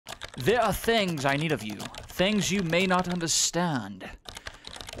There are things I need of you, things you may not understand,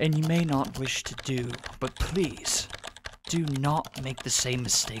 and you may not wish to do, but please, do not make the same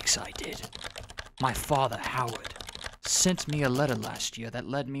mistakes I did. My father, Howard, sent me a letter last year that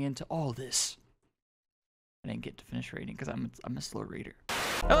led me into all this. I didn't get to finish reading because I'm a slow reader.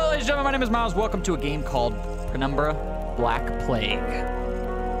 Hello, ladies and gentlemen, my name is Myles. Welcome to a game called Penumbra Black Plague.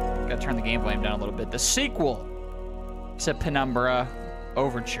 Gotta turn the game volume down a little bit. The sequel to Penumbra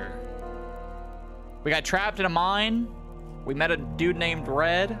Overture. We got trapped in a mine. We met a dude named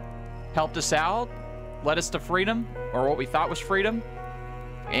Red, helped us out, led us to freedom, or what we thought was freedom.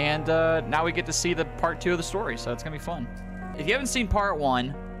 And now we get to see the part 2 of the story, so it's gonna be fun. If you haven't seen part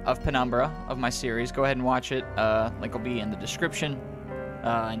 1 of Penumbra, of my series, go ahead and watch it. Link will be in the description.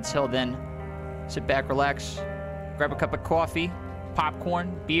 Until then, sit back, relax, grab a cup of coffee,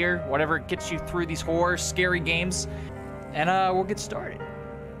 popcorn, beer, whatever gets you through these horror, scary games, and we'll get started.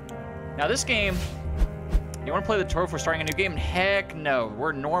 Now this game, you want to play the tour if we're starting a new game? Heck no,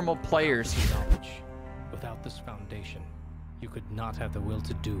 we're normal players here. Without this foundation, you could not have the will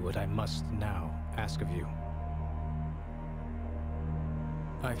to do what I must now ask of you.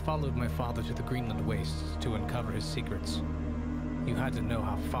 I followed my father to the Greenland wastes to uncover his secrets. You had to know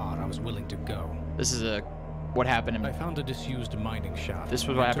how far I was willing to go. This is what happened in... I found a disused mining shaft. This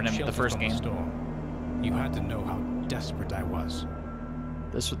was what happened in the first game. You had to know how desperate I was.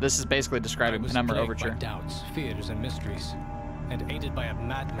 This is basically describing Penumbra Overture. By doubts, fears, and mysteries, and aided by a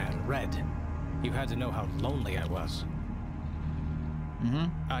madman, Red. You had to know how lonely I was.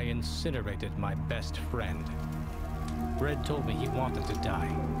 I incinerated my best friend. Red told me he wanted to die.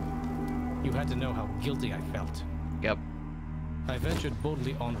 You had to know how guilty I felt. Yep. I ventured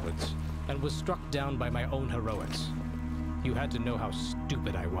boldly onwards, and was struck down by my own heroics. You had to know how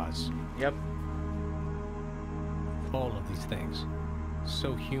stupid I was. Yep. All of these things.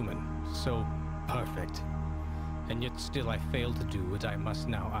 So human, so perfect. And yet still I failed to do what I must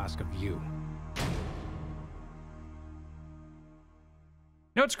now ask of you. You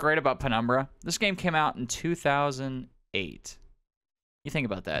know what's great about Penumbra? This game came out in 2008. You think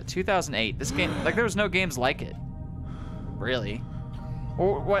about that. 2008. This game, like, there was no games like it. Really.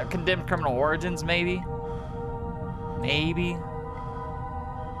 Or what, Condemned Criminal Origins, maybe? Maybe.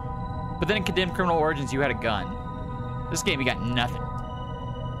 But then in Condemned Criminal Origins, you had a gun. This game, you got nothing.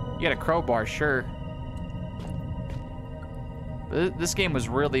 You got a crowbar, sure. But this game was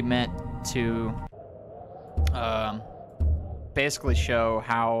really meant to basically show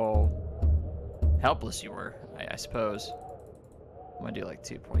how helpless you were, I suppose. I'm gonna do like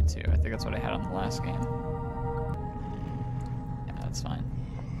 2.2. I think that's what I had on the last game. Yeah, that's fine.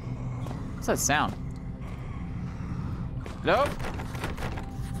 What's that sound? Nope.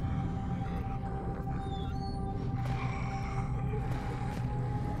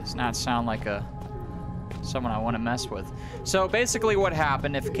 Does not sound like someone I want to mess with. So basically, what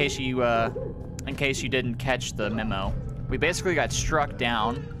happened, in case you didn't catch the memo, we basically got struck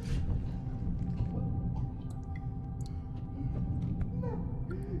down.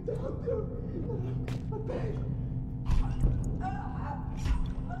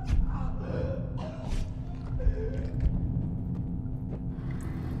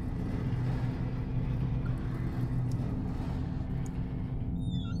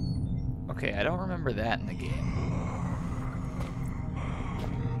 Okay, I don't remember that in the game.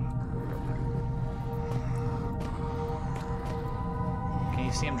 Can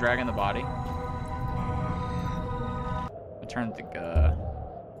you see him dragging the body? I turned the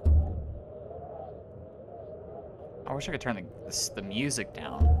I wish I could turn the music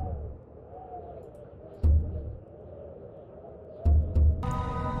down.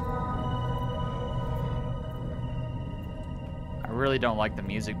 I really don't like the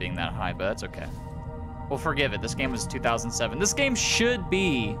music being that high, but that's okay. We'll forgive it. This game was 2007. This game should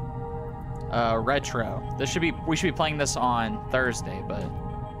be retro. We should be playing this on Thursday, but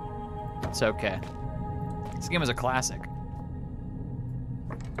it's okay. This game is a classic.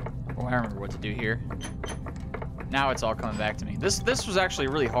 Oh, I remember what to do here. Now it's all coming back to me. This was actually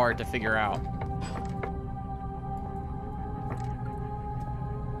really hard to figure out.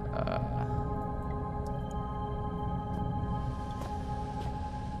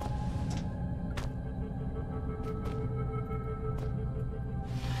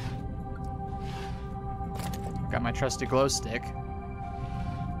 Got my trusty glow stick.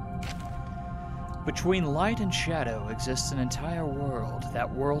 Between light and shadow exists an entire world.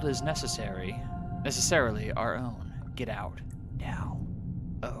 That world is necessarily our own. Get out now.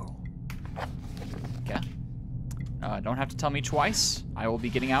 Oh. Okay. Don't have to tell me twice. I will be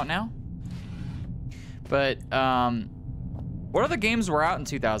getting out now. But What other games were out in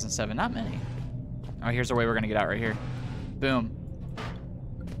 2007? Not many. Oh, here's the way we're gonna get out right here. Boom.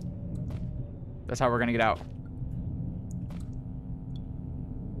 That's how we're gonna get out.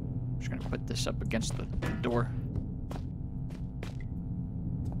 Just gonna put this up against the door.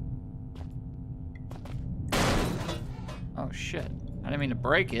 Oh shit. I didn't mean to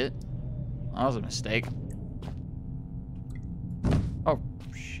break it. That was a mistake. Oh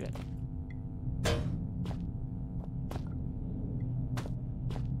shit.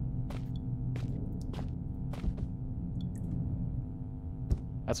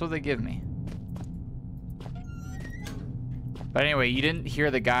 That's what they give me. But anyway, you didn't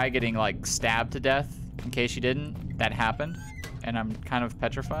hear the guy getting like stabbed to death. In case you didn't, that happened. And I'm kind of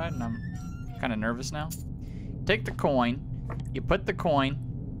petrified and I'm kind of nervous now. Take the coin. You put the coin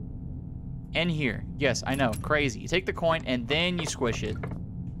in here. Yes, I know, crazy. You take the coin and then you squish it.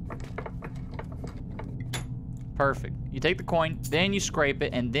 Perfect. You take the coin, then you scrape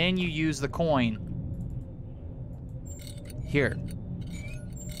it, and then you use the coin. Here.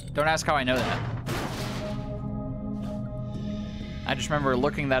 Don't ask how I know that. I just remember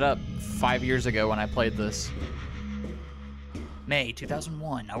looking that up 5 years ago when I played this. May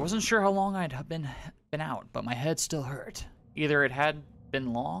 2001. I wasn't sure how long I'd been out, but my head still hurt. Either it had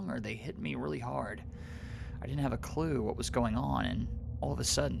been long or they hit me really hard. I didn't have a clue what was going on, and all of a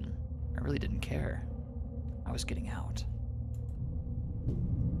sudden, I really didn't care. I was getting out.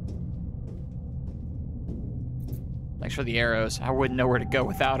 Thanks for the arrows. I wouldn't know where to go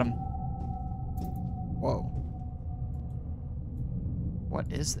without them. Whoa.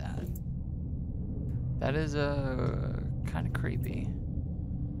 What is that? That is kind of creepy.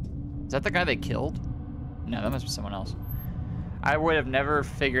 Is that the guy they killed? No, that must be someone else. I would have never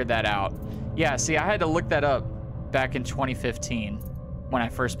figured that out. Yeah, see, I had to look that up back in 2015 when I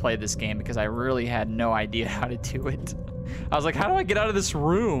first played this game because I really had no idea how to do it. I was like, how do I get out of this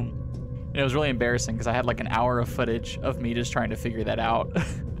room? And it was really embarrassing because I had like an hour of footage of me just trying to figure that out.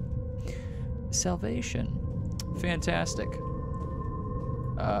 Salvation. Fantastic.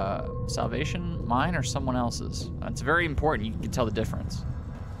 Salvation, mine or someone else's? It's very important you can tell the difference.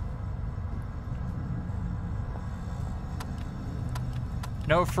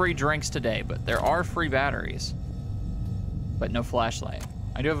 No free drinks today, but there are free batteries. But no flashlight.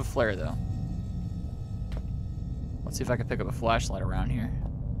 I do have a flare though. Let's see if I can pick up a flashlight around here.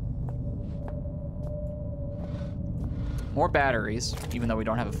 More batteries, even though we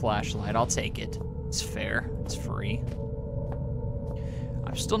don't have a flashlight. I'll take it. It's fair. It's free.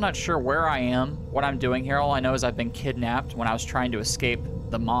 I'm still not sure where I am, what I'm doing here. All I know is I've been kidnapped when I was trying to escape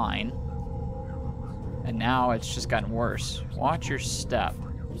the mine. And now it's just gotten worse. Watch your step.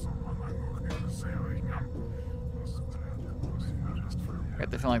 I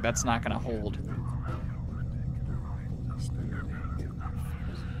get the feeling like that's not gonna hold.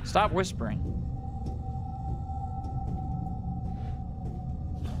 Stop whispering.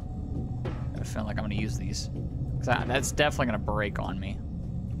 I feel like I'm gonna use these. 'Cause that's definitely gonna break on me.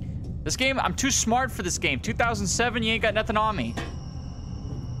 This game, I'm too smart for this game. 2007, you ain't got nothing on me.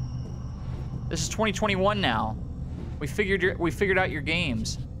 This is 2021 now. We figured out your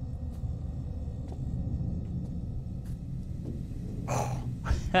games. Oh.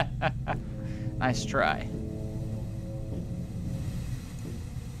 Nice try.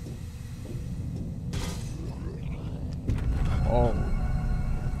 Oh.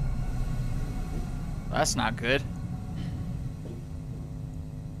 That's not good.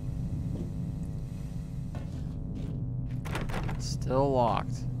 Still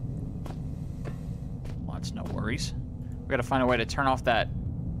locked. Well, that's no worries. We gotta find a way to turn off that.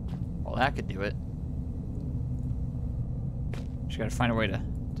 Well, that could do it. Just gotta find a way to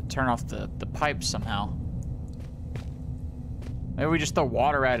turn off the pipe somehow. Maybe we just throw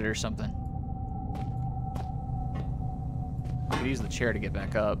water at it or something. I could use the chair to get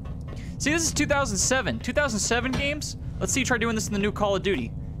back up. See, this is 2007. 2007 games? Let's see, try doing this in the new Call of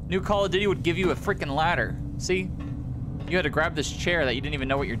Duty. New Call of Duty would give you a freaking ladder. See? You had to grab this chair that you didn't even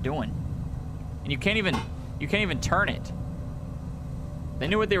know what you're doing. And you can't even turn it. They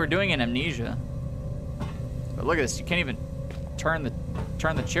knew what they were doing in Amnesia. But look at this, you can't even turn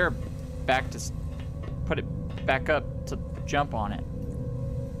the chair back to put it back up to jump on it.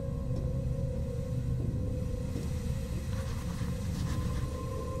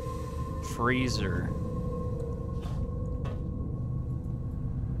 Freezer.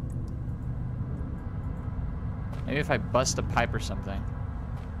 Maybe if I bust a pipe or something.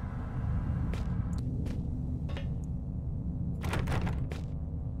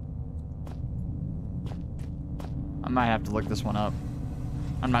 I might have to look this one up.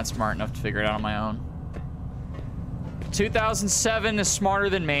 I'm not smart enough to figure it out on my own. 2007 is smarter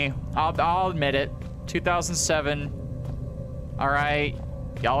than me. I'll admit it. 2007. All right,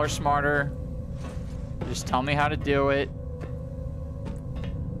 y'all are smarter. Just tell me how to do it.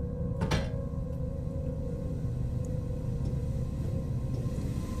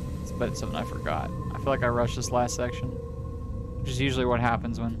 Let's bet it's something I forgot. I feel like I rushed this last section, which is usually what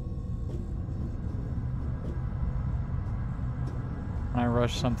happens when I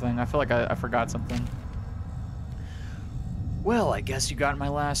rush something. I feel like I forgot something. Well, I guess you got my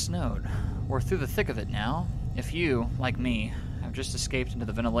last node. We're through the thick of it now. If you, like me, have just escaped into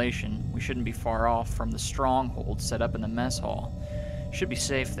the ventilation, we shouldn't be far off from the stronghold set up in the mess hall. Should be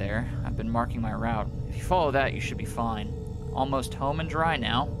safe there. I've been marking my route. If you follow that, you should be fine. Almost home and dry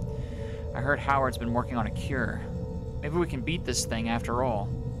now. I heard Howard's been working on a cure. Maybe we can beat this thing after all.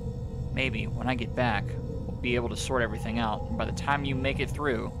 Maybe, when I get back, we'll be able to sort everything out, and by the time you make it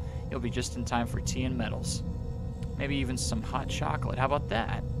through, you'll be just in time for tea and medals. Maybe even some hot chocolate. How about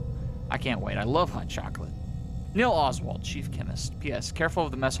that? I can't wait. I love hot chocolate. Neil Oswald, Chief Chemist. P.S. Careful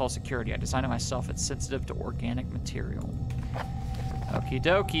of the mess hall security. I designed it myself. It's sensitive to organic material. Okie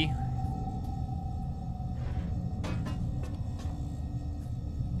dokie.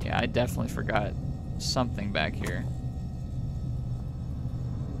 Yeah, I definitely forgot something back here.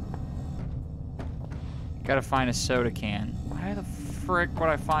 Gotta find a soda can. Why the frick would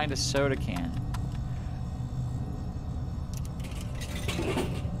I find a soda can?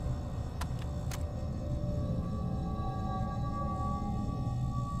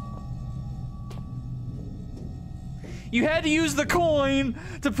 You had to use the coin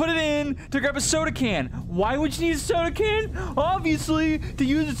to put it in to grab a soda can. Why would you need a soda can? Obviously, to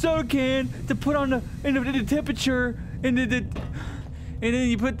use a soda can to put on the temperature, and then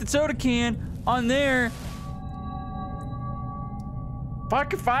you put the soda can on there.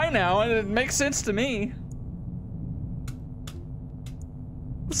 Fuck if I know, and it makes sense to me.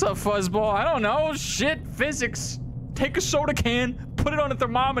 What's up, fuzzball? I don't know. Shit, physics. Take a soda can, put it on a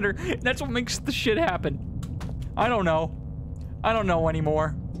thermometer, and that's what makes the shit happen. I don't know. I don't know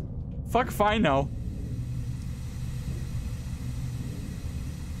anymore. Fuck if I know.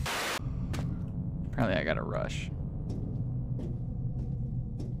 Apparently I gotta rush.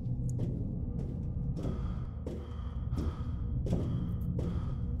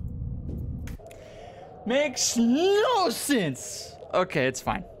 Makes no sense. Okay, it's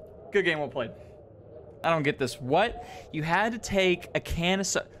fine. Good game well played. I don't get this. What? You had to take a can of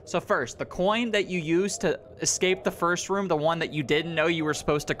so first, the coin that you used to escape the first room, the one that you didn't know you were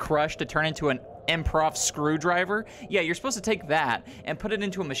supposed to crush to turn into an improv screwdriver. Yeah, you're supposed to take that and put it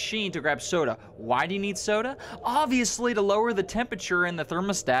into a machine to grab soda. Why do you need soda? Obviously to lower the temperature in the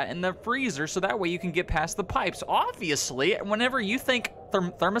thermostat in the freezer so that way you can get past the pipes. Obviously, whenever you think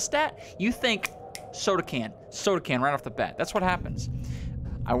thermostat, you think soda can right off the bat. That's what happens.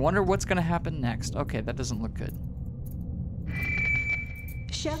 I wonder what's gonna happen next. Okay, that doesn't look good.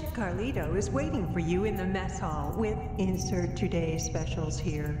 Chef Carlito is waiting for you in the mess hall with insert today's specials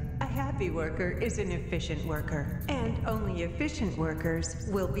here. A happy worker is an efficient worker, and only efficient workers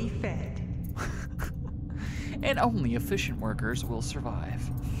will be fed. And only efficient workers will survive.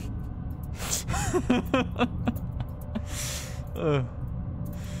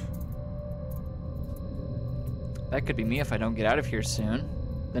 That could be me if I don't get out of here soon.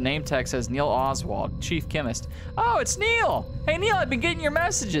 The name tag says Neil Oswald, Chief Chemist. Oh, it's Neil! Hey, Neil, I've been getting your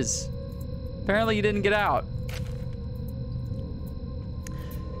messages. Apparently you didn't get out.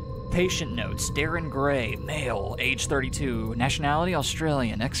 Patient notes, Darren Gray, male, age 32, nationality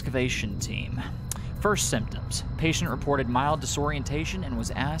Australian, excavation team. First symptoms, patient reported mild disorientation and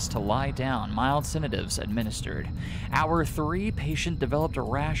was asked to lie down. Mild sedatives administered. Hour 3, patient developed a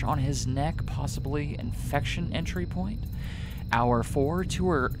rash on his neck, possibly infection entry point. Hour 4,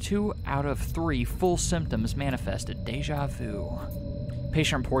 2 out of 3 full symptoms manifested. Deja vu.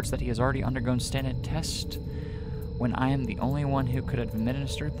 Patient reports that he has already undergone standard test when I am the only one who could have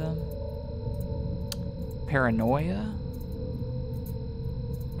administered them. Paranoia.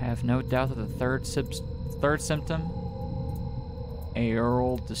 I have no doubt that the third symptom,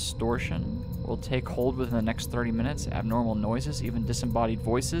 aural distortion, will take hold within the next 30 minutes. Abnormal noises, even disembodied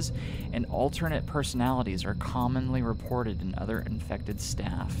voices, and alternate personalities are commonly reported in other infected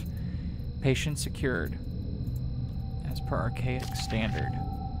staff. Patient secured, as per archaic standard.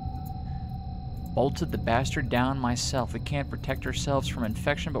 Bolted the bastard down myself. We can't protect ourselves from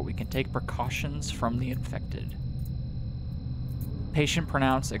infection, but we can take precautions from the infected. Patient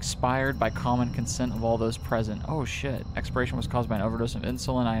pronounced expired by common consent of all those present. Oh shit. Expiration was caused by an overdose of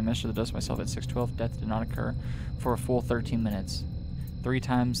insulin. I administered the dose myself at 6:12. Death did not occur for a full 13 minutes. 3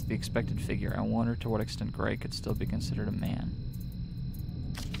 times the expected figure. I wonder to what extent Gray could still be considered a man.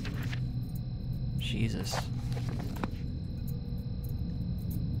 Jesus.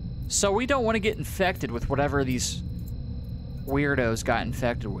 So we don't want to get infected with whatever these weirdos got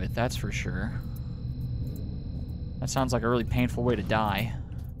infected with, that's for sure. That sounds like a really painful way to die.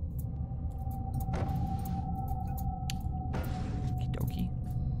 Okie dokie.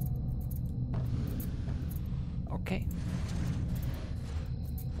 Okay.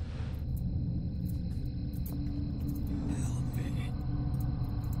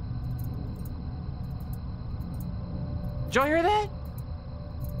 Did y'all hear that?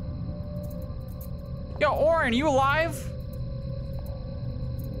 Yo, Orin, you alive?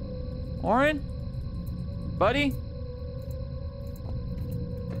 Orin? Buddy?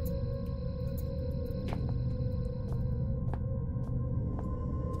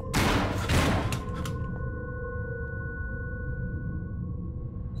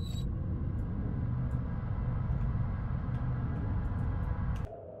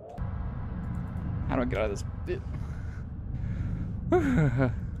 How do I get out of this bit?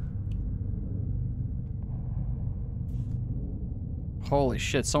 Holy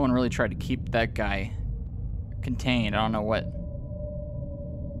shit, someone really tried to keep that guy contained. I don't know what.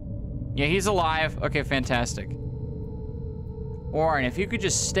 Yeah, he's alive. Okay, fantastic. Warren, if you could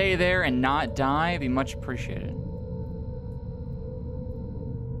just stay there and not die, it'd be much appreciated.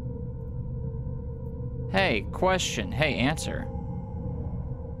 Hey, question. Hey, answer.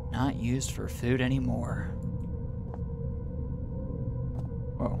 Not used for food anymore.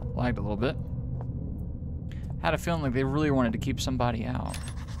 Whoa, lagged a little bit. Had a feeling like they really wanted to keep somebody out.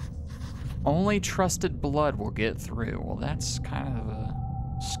 Only trusted blood will get through. Well, that's kind of a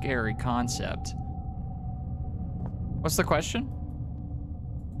scary concept. What's the question?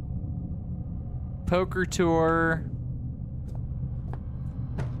 Poker tour.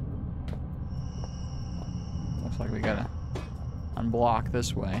 Looks like we gotta unblock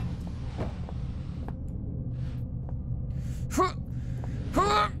this way.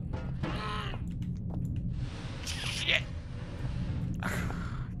 Shit.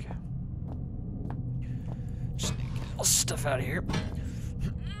 Okay. Just need to get all stuff out of here.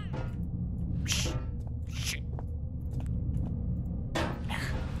 Shit.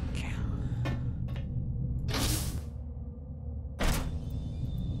 Okay.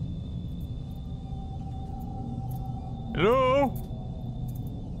 Hello?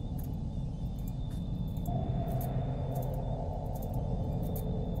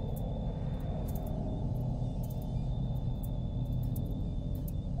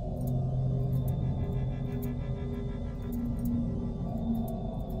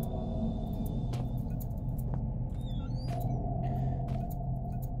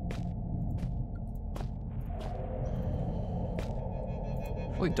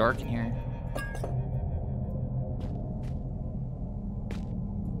 Really dark in here.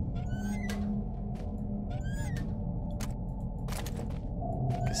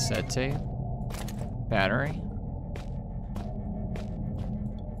 Cassette tape. Battery.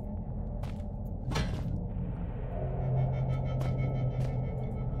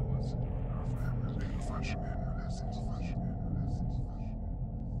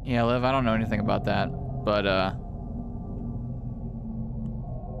 Yeah, Liv, I don't know anything about that, but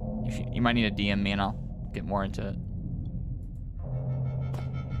you might need to DM me and I'll get more into it.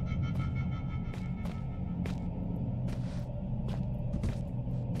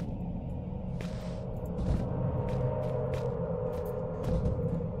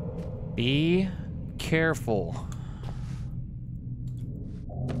 Be careful.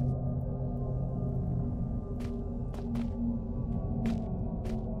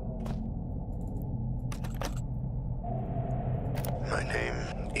 My name,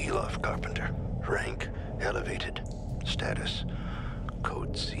 Elof Carpenter. Rank, elevated. Status,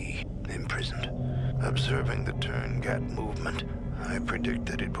 Code C, imprisoned. Observing the Turn-Gat movement, I predict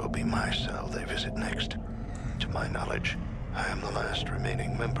that it will be my cell they visit next. To my knowledge, I am the last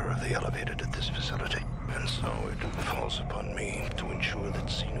remaining member of the Elevated at this facility, and so it falls upon me to ensure that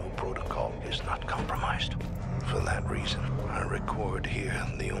Xeno protocol is not compromised. For that reason, I record here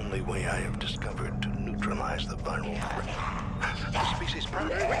the only way I have discovered to neutralize the viral threat. The species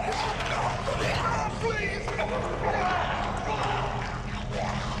primary weakness. Please!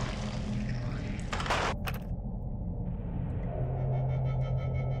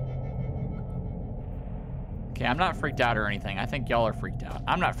 Okay, I'm not freaked out or anything. I think y'all are freaked out.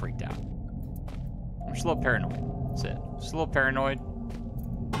 I'm not freaked out. I'm just a little paranoid. That's it. Just a little paranoid.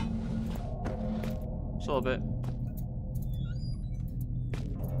 Just a little bit.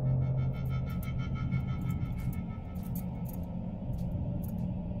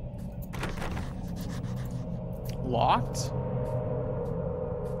 locked?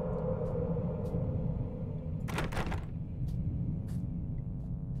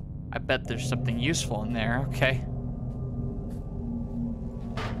 I bet there's something useful in there. Okay.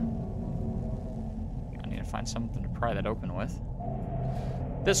 I need to find something to pry that open with.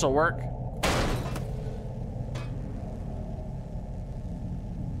 This'll work.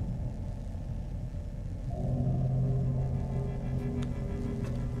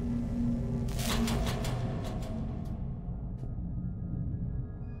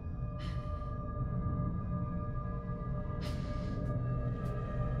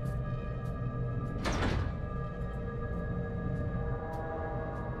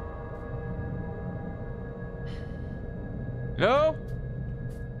 Hello?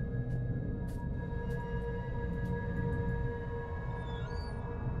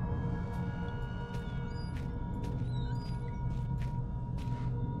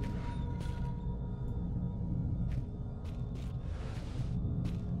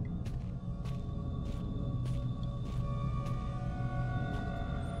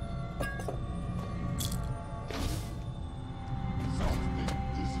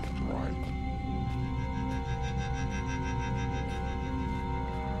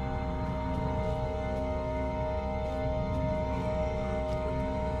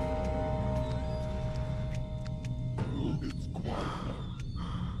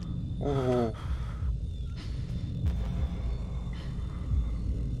 Oh.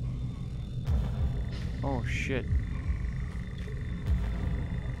 Oh shit.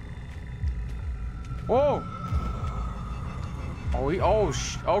 Whoa.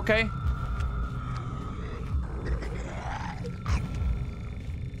 Okay.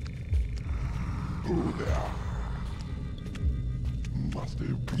 Who there? Must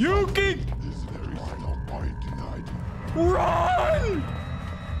have Yuki! There is no point in hiding. Run!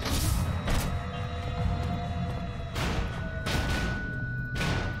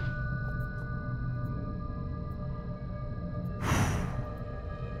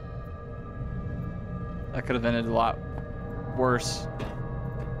 That could have ended a lot worse.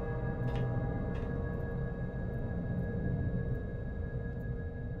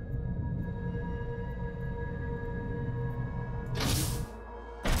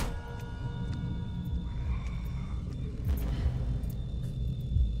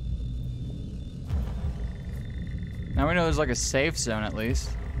 Now we know there's like a safe zone at least.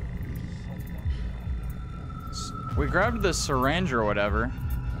 We grabbed the syringe or whatever.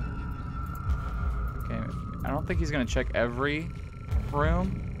 Okay, I don't think he's gonna check every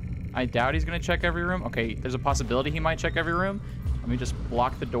room. I doubt he's gonna check every room. Okay, there's a possibility he might check every room. Let me just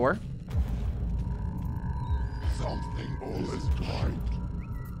block the door. Something always right.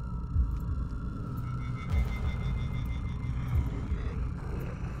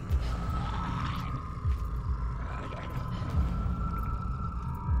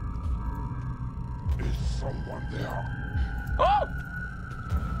 Is someone there? Oh!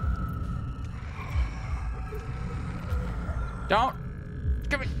 Don't!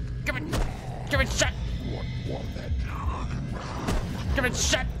 Give it shut! What was that? Give it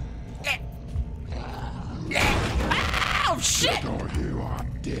shut! Oh shit! Oh, you are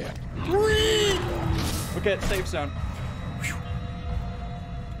dead. Look at safe zone.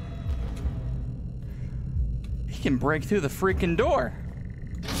 He can break through the freaking door.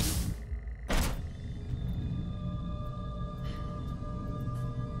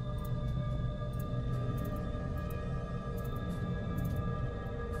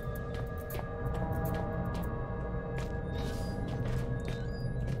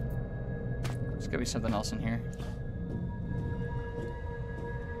 There's gotta be something else in here.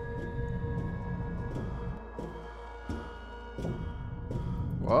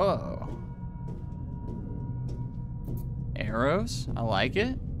 Whoa. Arrows? I like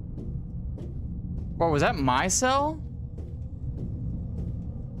it. What, was that my cell?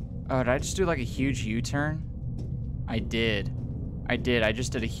 Oh, did I just do like a huge U-turn? I did. I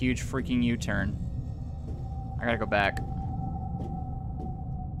just did a huge freaking U-turn. I gotta go back.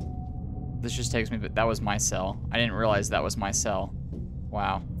 This just takes me, but that was my cell. I didn't realize that was my cell.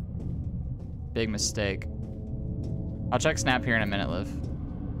 Wow. Big mistake. I'll check Snap here in a minute, Liv.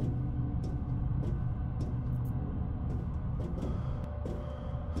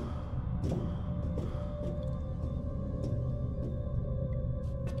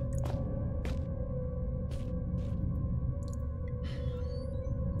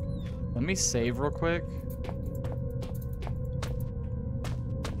 Let me save real quick.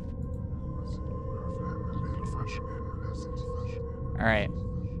 All right.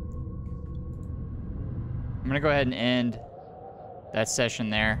 I'm gonna go ahead and end that session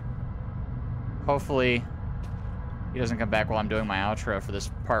there. Hopefully he doesn't come back while I'm doing my outro for this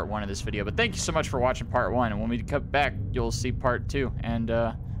part 1 of this video. But thank you so much for watching part 1. And when we come back, you'll see part 2. And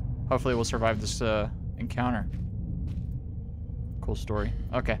hopefully we'll survive this encounter. Cool story.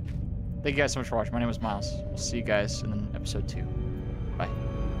 Okay. Thank you guys so much for watching. My name is Myles. We'll see you guys in episode 2. Bye.